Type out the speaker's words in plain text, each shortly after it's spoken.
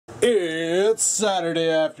It's Saturday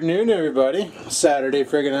afternoon, everybody. Saturday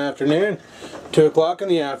friggin' afternoon. 2 o'clock in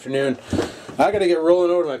the afternoon. I gotta get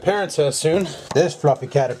rolling over to my parents' house soon. This fluffy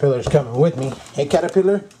caterpillar's coming with me. Hey,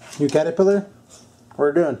 caterpillar? You caterpillar? What are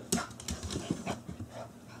you doing?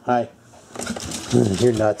 Hi.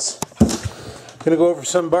 You're nuts. Gonna go over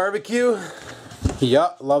some barbecue. Yeah,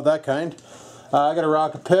 love that kind. I gotta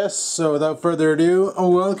rock a piss, so without further ado,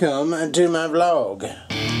 welcome to my vlog.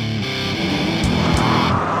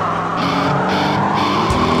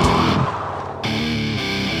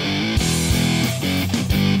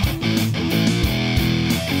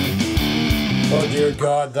 Oh dear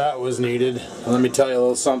God, that was needed. Let me tell you a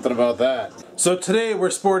little something about that. So today we're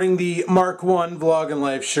sporting the Mark 1 Vloggin'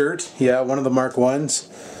 Life shirt. Yeah, one of the Mark 1s.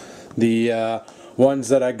 The ones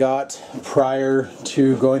that I got prior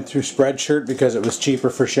to going through Spreadshirt because it was cheaper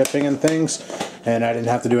for shipping and things. And I didn't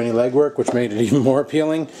have to do any legwork, which made it even more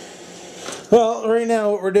appealing. Well, right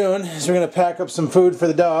now what we're doing is we're going to pack up some food for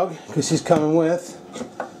the dog because he's coming with.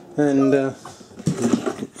 And,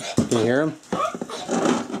 can you hear him?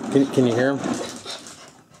 Can you hear him?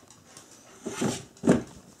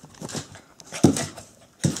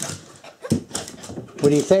 What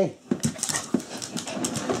do you say?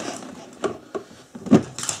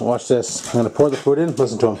 Watch this. I'm going to pour the food in.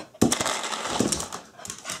 Listen to him.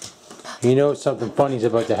 You know something funny is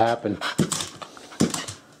about to happen.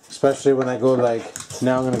 Especially when I go like,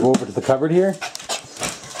 now I'm going to go over to the cupboard here.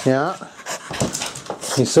 Yeah.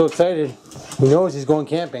 He's so excited. He knows he's going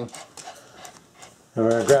camping. And we're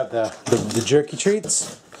going to grab the jerky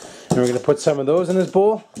treats. And we're going to put some of those in his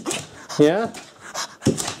bowl. Yeah?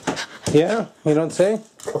 Yeah? You don't say?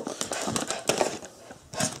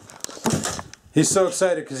 He's so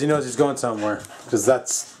excited because he knows he's going somewhere. Because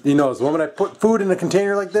that's, he knows, the moment I put food in a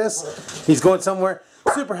container like this, he's going somewhere,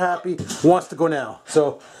 super happy, wants to go now.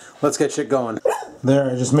 So, let's get shit going.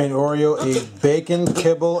 There, I just made Oreo a bacon,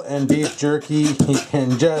 kibble, and beef jerky. You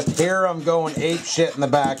can just hear him going ape shit in the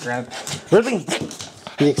background. Really?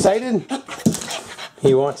 You excited?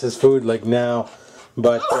 He wants his food like now,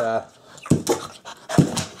 but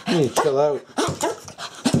you need to chill out.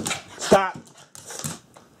 Stop.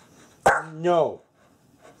 No.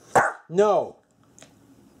 No.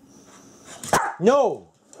 No.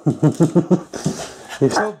 You're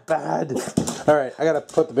so bad. Alright, I gotta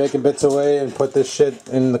put the bacon bits away and put this shit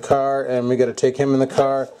in the car, and we gotta take him in the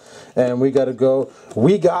car, and we gotta go.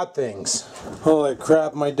 We got things. Holy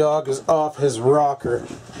crap, my dog is off his rocker.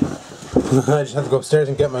 I just have to go upstairs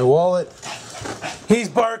and get my wallet. He's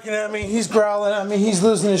barking at me, he's growling at me, he's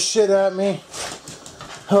losing his shit at me.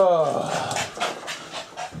 Oh.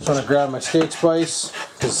 Just want to grab my steak spice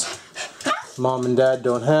because Mom and Dad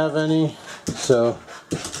don't have any. So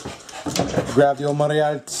grab the old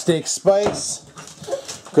Marietta steak spice,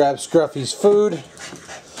 grab Scruffy's food.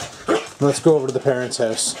 Let's go over to the parents'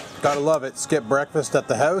 house. Gotta love it. Skip breakfast at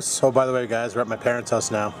the house. Oh, by the way, guys, we're at my parents' house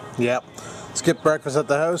now. Yep. Skip breakfast at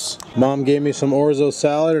the house. Mom gave me some Oreo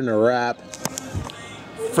salad and a wrap.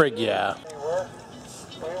 Frig yeah.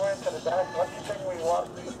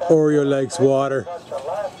 Oreo likes water.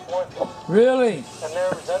 Really? And there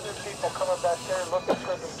was other people coming back there looking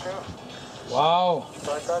for them too. Wow.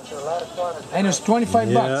 So I got your last one. And it's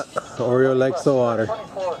 25 bucks. Yeah, Oreo likes the water.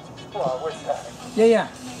 24. Well, I wish that. Yeah.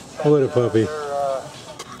 What a puppy.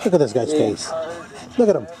 Look at this guy's face. Look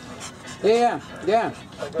at him. Yeah.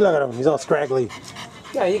 Look at him. He's all scraggly.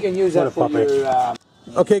 Yeah, you can use that for your...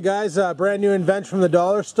 Okay, guys, brand new invention from the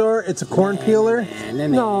dollar store. It's a corn peeler.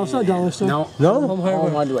 No, it's not dollar store. No. No?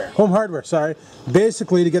 Home hardware. Home hardware, sorry.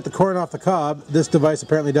 Basically, to get the corn off the cob, this device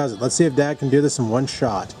apparently does it. Let's see if Dad can do this in one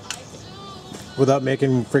shot without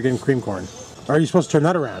making friggin' cream corn. Or are you supposed to turn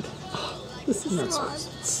that around? This is not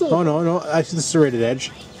so... Oh, no. I see the serrated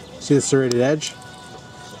edge. See the serrated edge?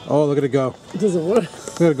 Oh, look at it go. It doesn't work.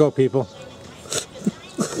 Look at it go, people.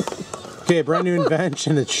 Okay, brand new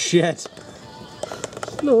invention. It's shit.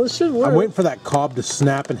 No, it should work. I'm waiting for that cob to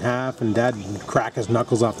snap in half and Dad crack his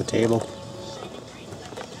knuckles off the table.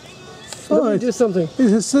 Oh, do something.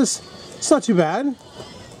 It's not too bad.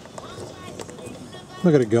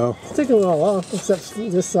 Look at it go. It's taking a while off, except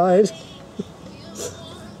this side.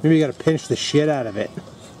 Maybe you gotta pinch the shit out of it.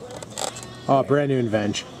 Oh, brand new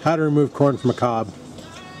invention. How to remove corn from a cob.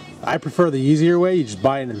 I prefer the easier way, you just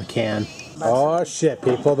buy it in the can. Oh shit,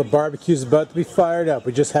 people, the barbecue's about to be fired up.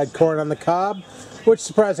 We just had corn on the cob, which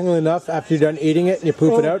surprisingly enough, after you're done eating it and you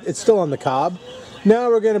poop it out, it's still on the cob. Now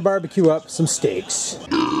we're gonna barbecue up some steaks.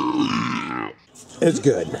 It's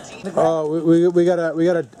good. Oh, we got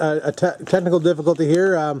a technical difficulty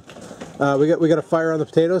here. We got a fire on the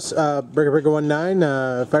potatoes. Breaker 19,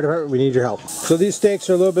 fire department, we need your help. So these steaks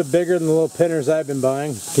are a little bit bigger than the little pinners I've been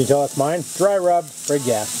buying. Can you tell that's mine? Dry rub, frig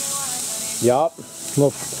gas. Yup.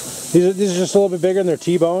 These are just a little bit bigger than their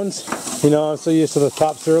T-bones. You know, I'm so used to the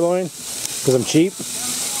top sirloin because I'm cheap.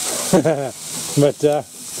 But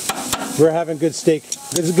we're having good steak.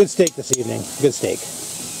 It's a good steak this evening. Good steak.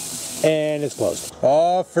 And it's closed.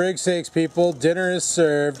 Oh, frig sakes, people. Dinner is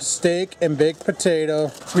served. Steak and baked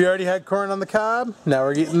potato. We already had corn on the cob. Now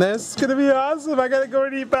we're eating this. It's gonna be awesome. I gotta go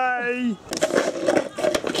and eat. Bye.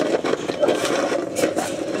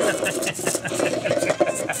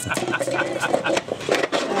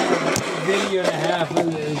 Video and a half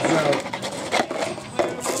of it, so.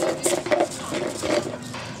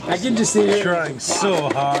 I can just see him Trying so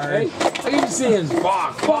hard. right? I can just see him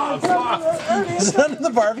fuck. Is that in the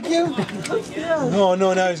barbecue? Oh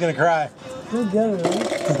no, now he's gonna cry.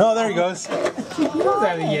 Oh, there he goes. He knows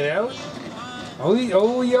how to get out. Oh,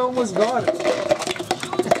 he almost got it.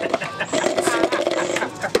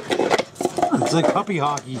 It's like puppy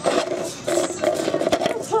hockey.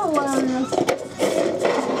 That's hilarious.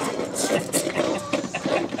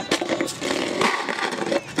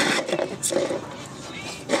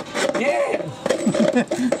 Yeah.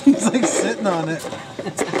 He's like sitting on it.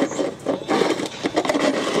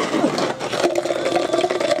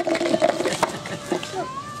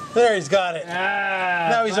 There, he's got it.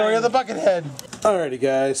 Now he's Oreo the Buckethead. Alrighty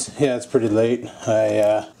guys, yeah, it's pretty late.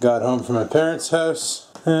 I got home from my parents' house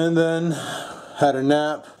and then had a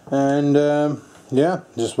nap and yeah,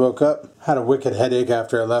 just woke up. Had a wicked headache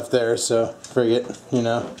after I left there, so frig it, you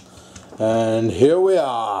know. And here we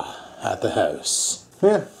are at the house.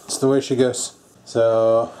 Yeah, it's the way she goes.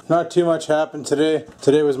 So, not too much happened today.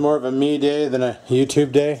 Today was more of a me day than a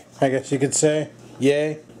YouTube day, I guess you could say.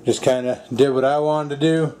 Yay. Just kind of did what I wanted to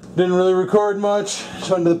do. Didn't really record much. Just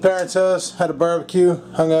went to the parents' house, had a barbecue,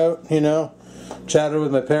 hung out, you know. Chatted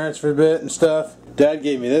with my parents for a bit and stuff. Dad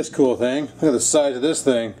gave me this cool thing. Look at the size of this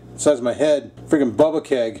thing. The size of my head. Friggin' bubba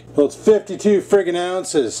keg. Well, it's 52 friggin'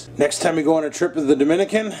 ounces. Next time we go on a trip to the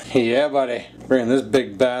Dominican, yeah buddy. Bringing this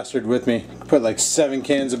big bastard with me. Put like 7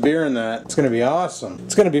 cans of beer in that. It's gonna be awesome.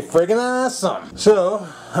 It's gonna be friggin' awesome. So,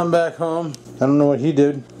 I'm back home. I don't know what he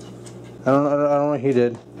did. I don't know what he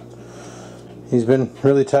did. He's been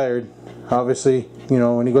really tired. Obviously, you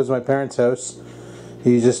know, when he goes to my parents' house,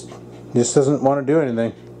 he just doesn't want to do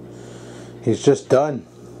anything. He's just done.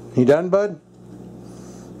 You done, bud?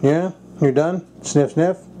 Yeah? You're done? Sniff,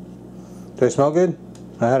 sniff? Do I smell good?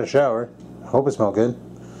 I had a shower. I hope it smelled good.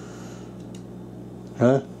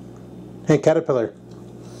 Huh? Hey, caterpillar.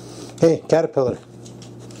 Hey, caterpillar.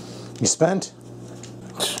 You spent?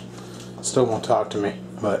 Still won't talk to me,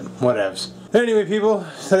 but whatevs. Anyway, people,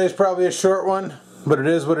 today's probably a short one, but it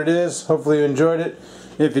is what it is. Hopefully you enjoyed it.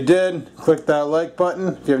 If you did, click that like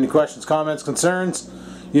button. If you have any questions, comments, concerns,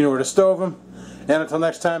 you know where to stow them. And until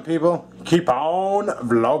next time, people, keep on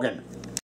vlogging.